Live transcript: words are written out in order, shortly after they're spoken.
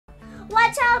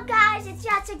What's up, guys? It's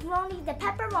Jacek the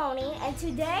pepperoni, and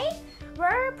today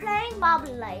we're playing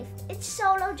Wobbly Life. It's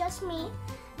solo, just me,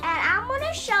 and I'm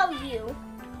gonna show you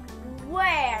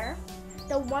where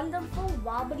the wonderful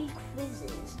Wobbly quiz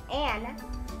is and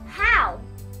how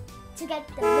to get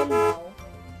the limo.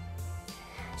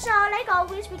 So, like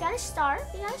always, we gotta start.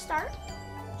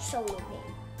 Solo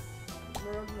game.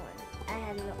 World 1.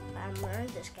 I'm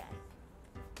learning this guy.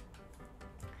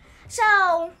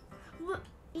 So,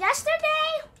 yesterday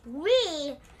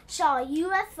we saw a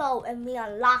UFO and we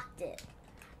unlocked it.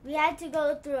 We had to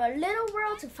go through a little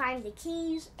world to find the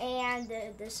keys and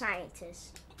the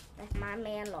scientist that my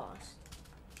man lost.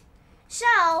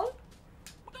 So,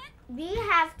 we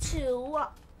have to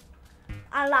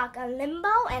unlock a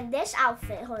limbo and this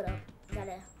outfit. Hold up. We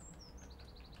gotta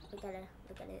look at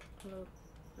it.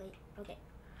 Wait, okay.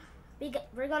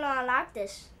 We're gonna unlock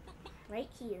this right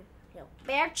here. Yo,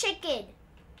 bear chicken.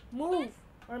 Move.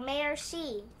 Or Mayor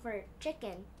C for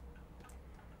chicken.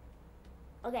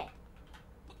 Okay.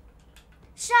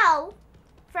 So,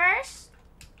 first,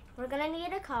 we're gonna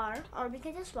need a car, or we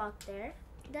can just walk there.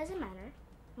 It doesn't matter.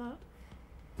 Well,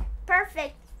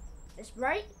 perfect. It's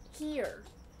right here.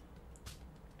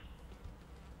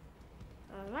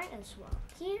 Alright, let's walk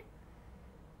here.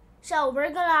 So,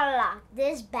 we're gonna unlock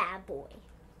this bad boy.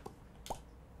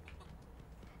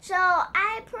 So,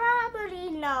 I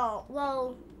probably know,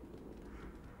 well,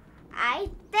 I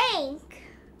think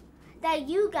that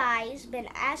you guys been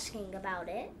asking about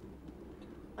it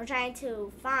or trying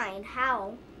to find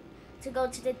how to go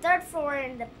to the third floor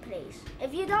in the place.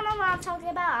 If you don't know what I'm talking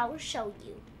about, I will show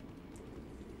you.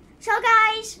 So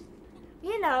guys,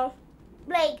 you know,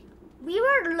 like we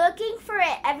were looking for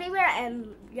it everywhere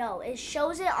and yo, it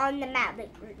shows it on the map.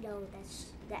 Like yo,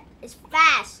 that is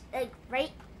fast. Like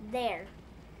right there.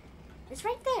 It's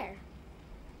right there.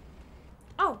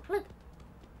 Oh, look.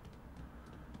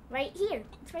 Right here.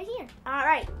 It's right here. All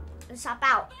right. Let's hop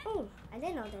out. Oh, I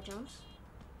didn't know that jumps.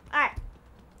 All right.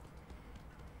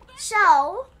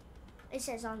 So, it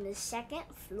says on the second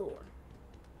floor.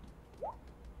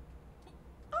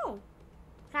 Oh.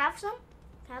 Can I have some?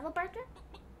 Can I have a burger?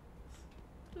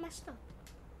 Messed up.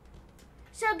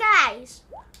 So, guys,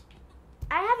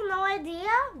 I have no idea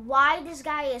why this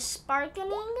guy is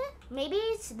sparkling. Maybe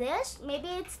it's this. Maybe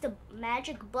it's the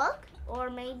magic book. Or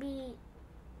maybe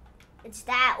it's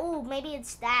that. Oh, maybe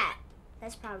it's that.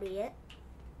 That's probably it.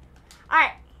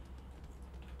 Alright.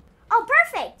 Oh,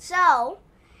 perfect. So,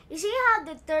 you see how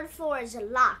the third floor is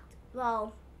locked?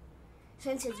 Well,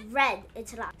 since it's red,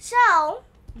 it's locked. So,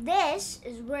 this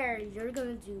is where you're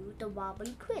going to do the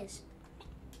Wobbly quiz.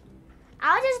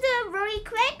 I'll just do it really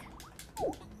quick.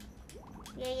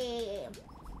 Yeah.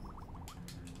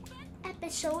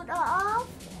 Episode of...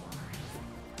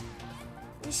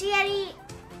 You see any...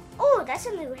 Oh, that's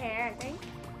a new hair, I think.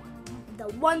 The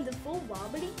wonderful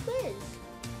Wobbly quiz.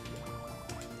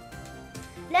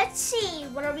 Let's see,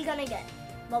 what are we gonna get?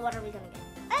 Well, what are we gonna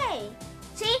get? Hey,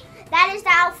 see? That is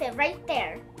the outfit right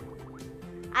there.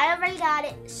 I already got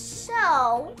it.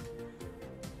 So,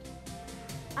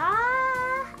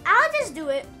 I'll just do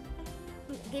it.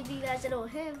 Give you guys a little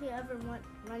hint if you ever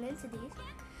run into these.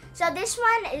 So this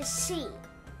one is C.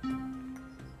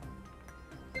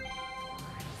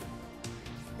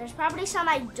 There's probably some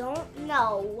I don't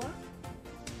know.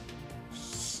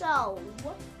 So,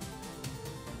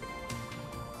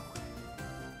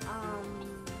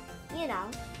 you know,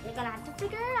 you're gonna have to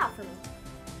figure it out for me.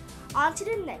 On to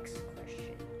the next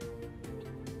question.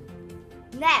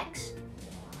 Next.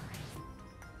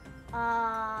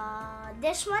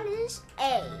 This one is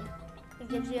A. It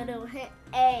gives you a little hint.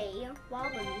 A.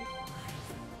 Wobbly.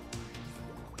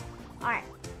 Alright.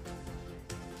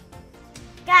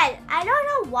 Guys, I don't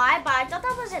know why, but I thought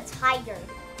that was a tiger.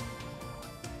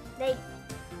 Like,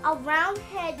 a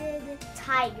round-headed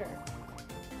tiger.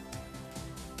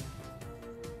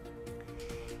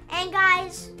 And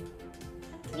guys,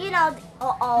 you know,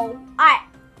 alright.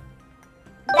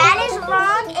 That is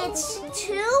wrong. It's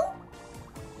 2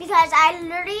 because I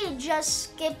literally just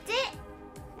skipped it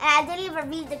and I didn't even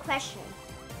read the question.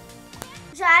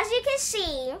 So as you can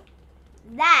see,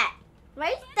 that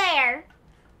right there,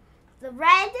 the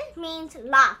red means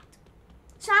locked.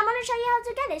 So I'm gonna show you how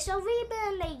to get it. So we've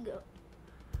been like,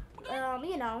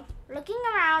 you know, looking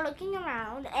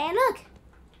around, and look.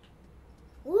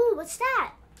 Ooh, what's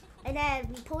that? And then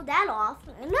we pulled that off,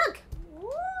 and look.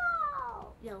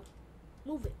 Whoa. Yo,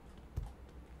 move it.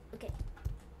 Okay.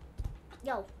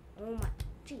 Yo, oh my,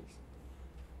 jeez.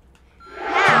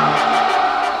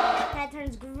 Now, that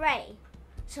turns gray.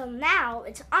 So now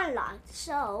it's unlocked.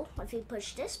 So if you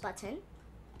push this button,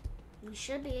 we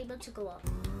should be able to go up.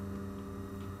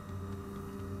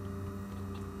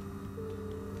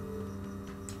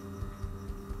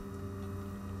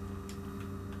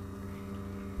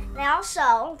 And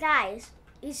also, guys,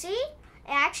 you see? It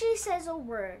actually says a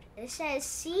word. It says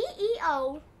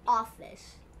CEO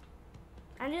office.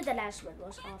 I knew the last word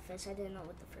was office. I didn't know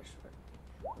what the first word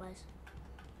was.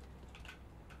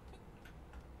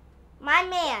 My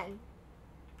man.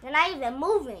 You're not even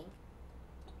moving.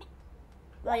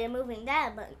 Well, you're moving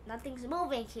that, but nothing's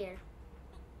moving here.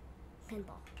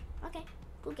 Pinball. Okay,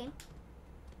 cool game.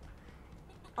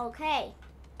 Okay,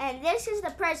 and this is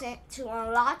the present to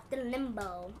unlock the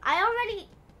limbo. I already,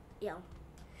 you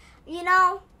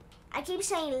know, I keep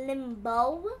saying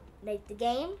limbo, like the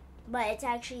game, but it's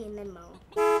actually limbo.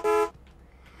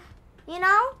 You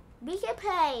know, we can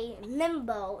play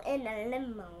limbo in a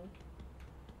limo.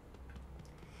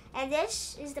 And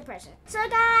this is the present. So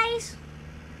guys,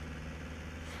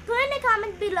 put in the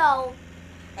comment below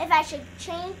if I should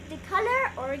change the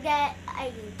color or get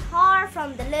a car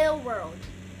from the little world.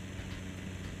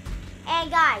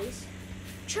 And guys,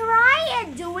 try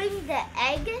doing the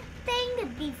egg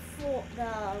thing before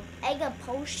the egg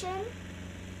potion,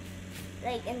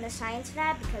 like in the science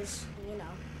lab, because you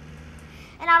know.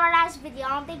 In our last video, I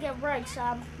don't think it worked, so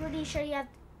I'm pretty sure you have.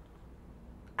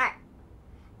 Alright,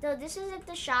 so this is at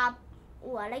the shop.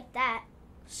 Ooh, I like that.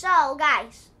 So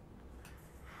guys,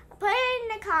 put in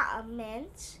the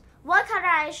comments what color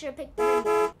I should pick the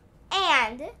winner.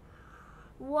 And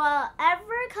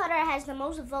whatever color has the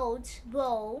most votes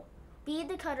will be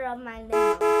the color of my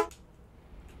limo.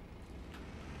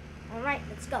 Alright,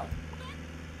 let's go.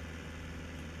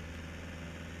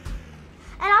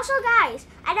 And also guys,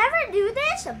 I never do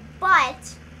this,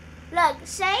 but look,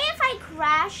 say if I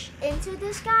crash into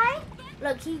this guy,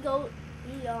 look,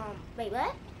 wait,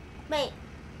 what? Wait,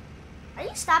 are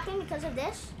you stopping because of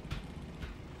this?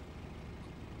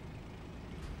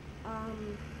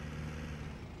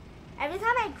 Every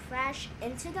time I crash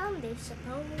into them, they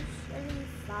supposedly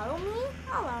follow me.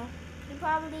 Oh well, you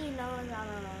probably know I'm on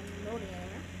loading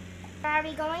area. Where are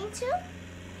we going to?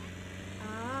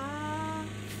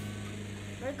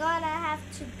 We're gonna have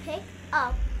to pick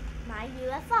up my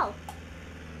UFO.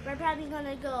 We're probably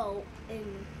gonna go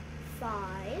in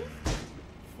 5,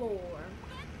 4,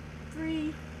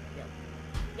 3,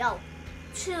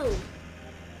 2,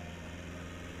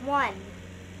 1.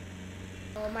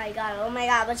 Oh my god,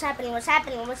 what's happening? What?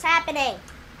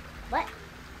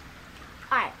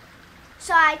 Alright,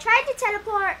 so I tried to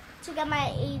teleport to get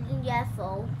my alien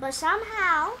UFO, but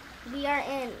somehow we are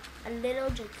in a little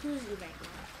jacuzzi right now.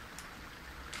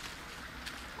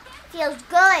 Feels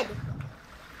good.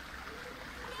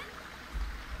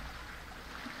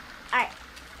 Alright,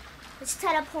 let's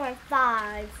teleport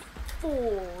 5,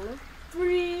 4,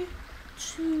 3,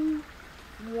 2,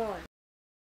 1.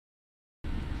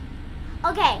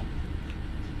 Okay,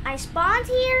 I spawned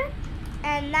here,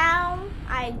 and now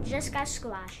I just got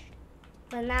squashed.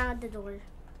 But now the door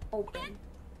open.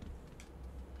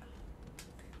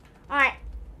 Alright,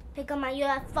 pick up my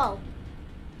UFO.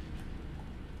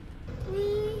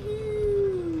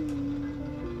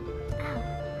 Ow.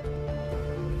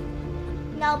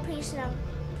 No, please no.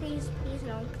 Please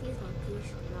no.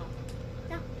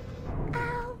 No.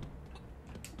 Ow.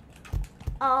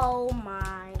 Oh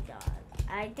my god.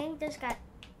 I think this guy.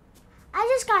 I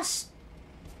just got stuck.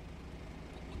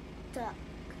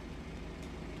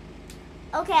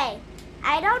 Okay,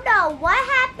 I don't know what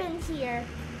happened here,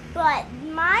 but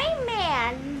my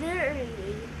man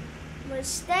literally was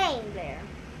staying there.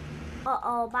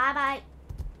 Uh-oh, bye-bye.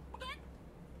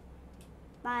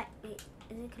 Bye. Wait,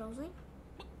 is it closing?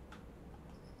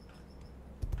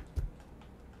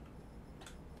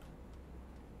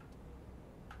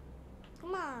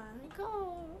 Come on,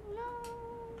 go. No.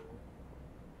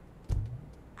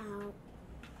 Ow.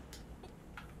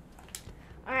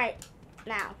 Alright,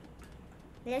 now,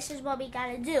 this is what we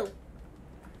gotta do.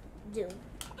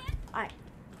 Alright.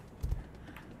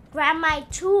 Grab my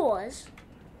tools.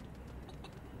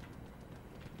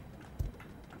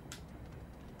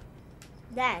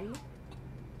 Then,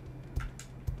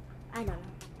 I don't know.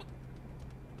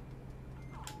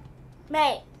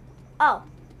 Mate. Oh,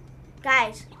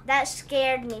 guys, that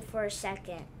scared me for a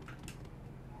second.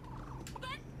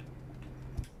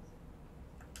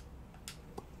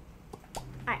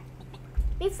 Alright.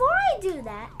 Before I do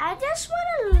that, I just want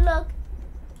to look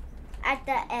at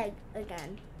the egg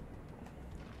again.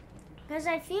 Because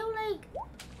I feel like...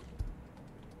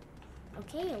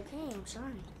 Okay, I'm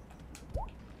sorry.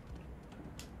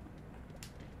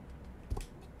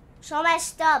 So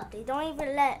messed up. They don't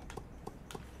even let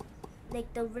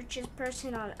like the richest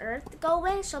person on earth go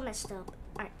in. So messed up.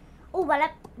 Alright. Oh, what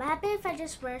happens if I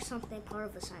just wear something part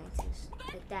of a scientist?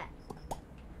 Like that.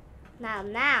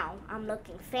 Now I'm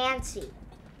looking fancy.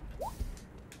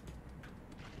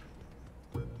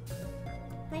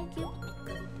 Thank you.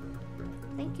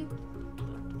 Thank you.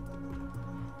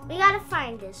 We gotta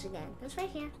find this again. It's right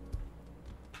here.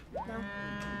 No.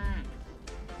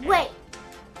 Wait.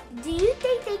 Do you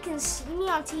think they can see me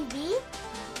on TV?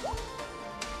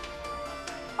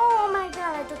 Oh my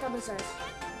god, I thought that was us.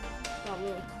 Not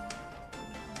me.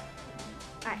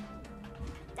 Alright.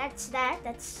 That's that.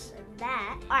 That's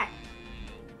that. Alright.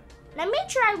 Let me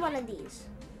try one of these.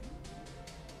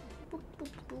 Boop, boop,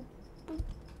 boop, boop,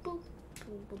 boop,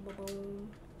 boom, boom, boom, boom.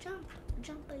 Jump,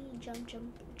 jumpy, jump,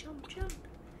 jump, jump, jump.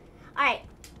 Alright.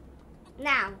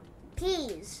 Now,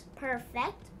 peas.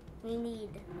 Perfect. We need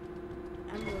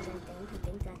a moving thing. I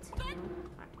think that's it. Alright.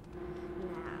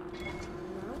 Now,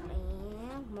 no, and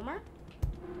one more.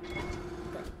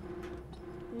 Good.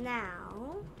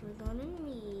 Now, we're gonna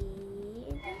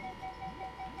need.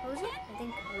 What was it? I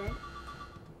think red.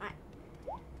 Alright.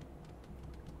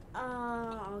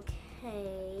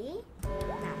 Okay.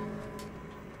 Now.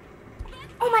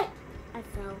 Oh my! I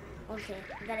fell. Okay,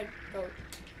 I gotta go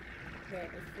there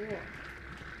before.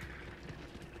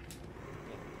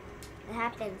 It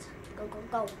happens. Go, go,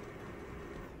 go.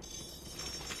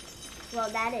 Well,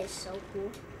 that is so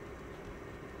cool.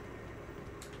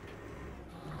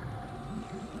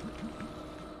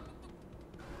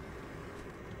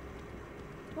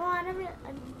 Well, I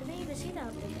didn't even see that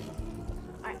up there.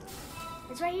 Alright.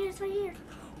 It's right here, it's right here.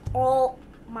 Oh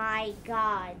my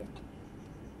god.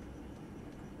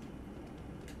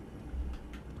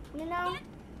 You know?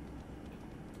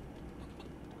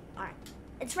 Alright.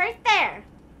 It's right there.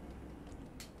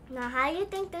 Now, how do you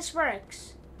think this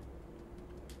works?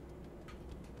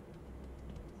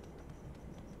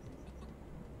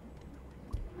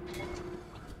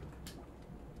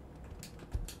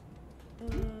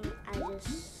 I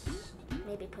just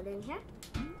maybe put it in here.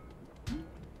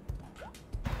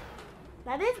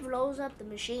 Maybe it rolls up the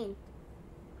machine.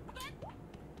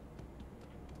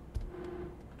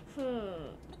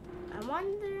 I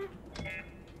wonder.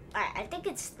 Alright, I think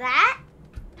it's that.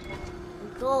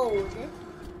 Gold.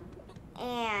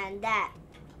 And that.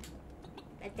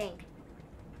 I think.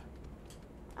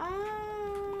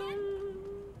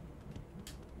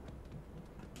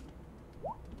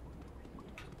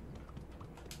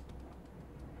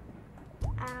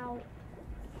 Ow.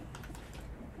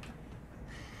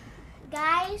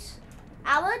 Guys,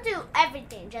 I will do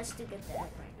everything just to get that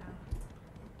right now.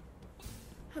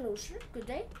 Hello, sir. Good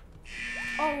day.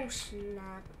 Oh,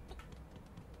 snap.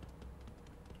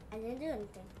 I didn't do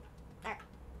anything. Alright.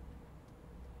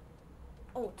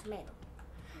 Oh, tomato.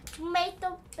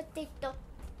 Tomato, potato.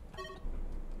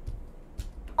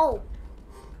 Oh.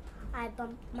 I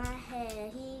bumped my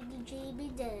head.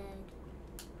 Heebie-jeebie dead.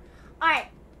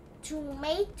 Alright.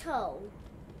 Tomato.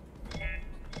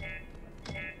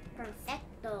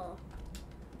 Perfecto.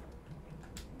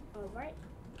 Alright.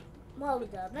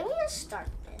 Hold up. Let me just start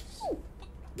this.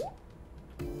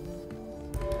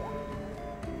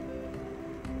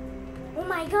 Oh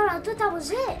my god, I thought that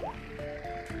was it.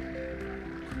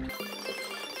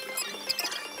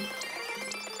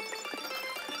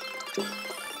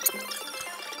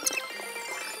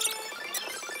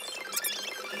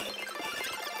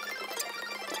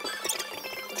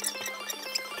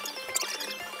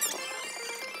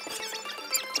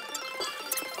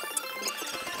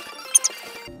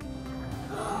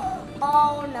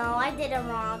 Oh no, I did it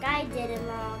wrong. I did it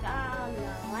wrong. Oh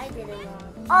no, I did it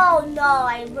wrong. Oh no,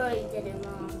 I really did it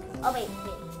wrong. Oh wait,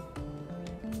 wait.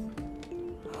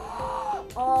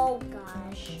 Oh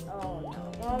gosh. Oh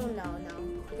no. Oh no, no.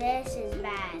 This is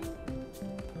bad.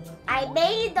 I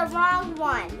made the wrong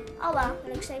one. Oh well,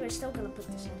 it looks like we're still gonna put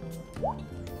this in.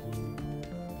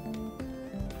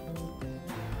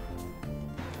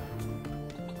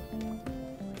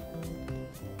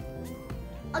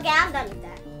 Okay, I'm done with that.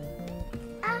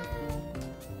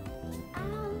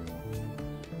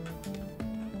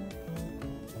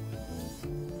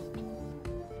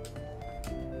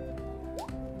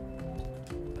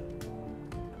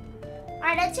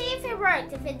 Alright, let's see if it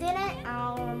worked. If it didn't,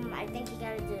 I think you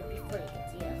gotta do it before you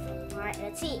get the UFO. Alright,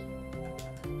 let's see.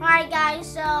 Alright guys,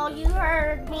 so you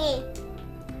heard me.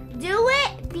 Do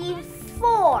it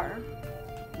before.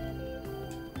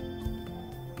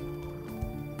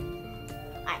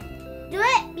 Alright, do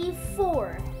it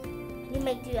before you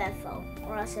make the UFO,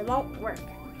 or else it won't work.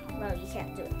 Well, you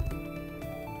can't do it.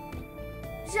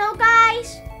 So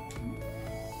guys,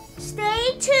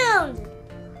 stay tuned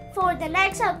for the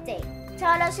next update.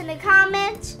 Tell us in the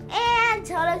comments and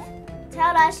tell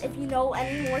us if you know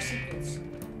any more secrets.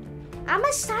 I'm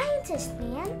a scientist,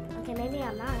 man. Okay, maybe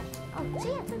I'm not. Oh,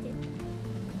 see, I told you.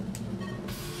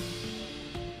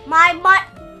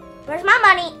 Where's my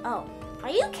money? Oh,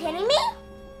 are you kidding me?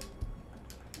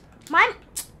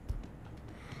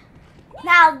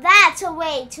 Now that's a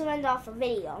way to end off a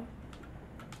video.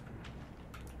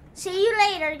 See you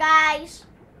later, guys.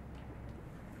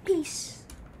 Peace.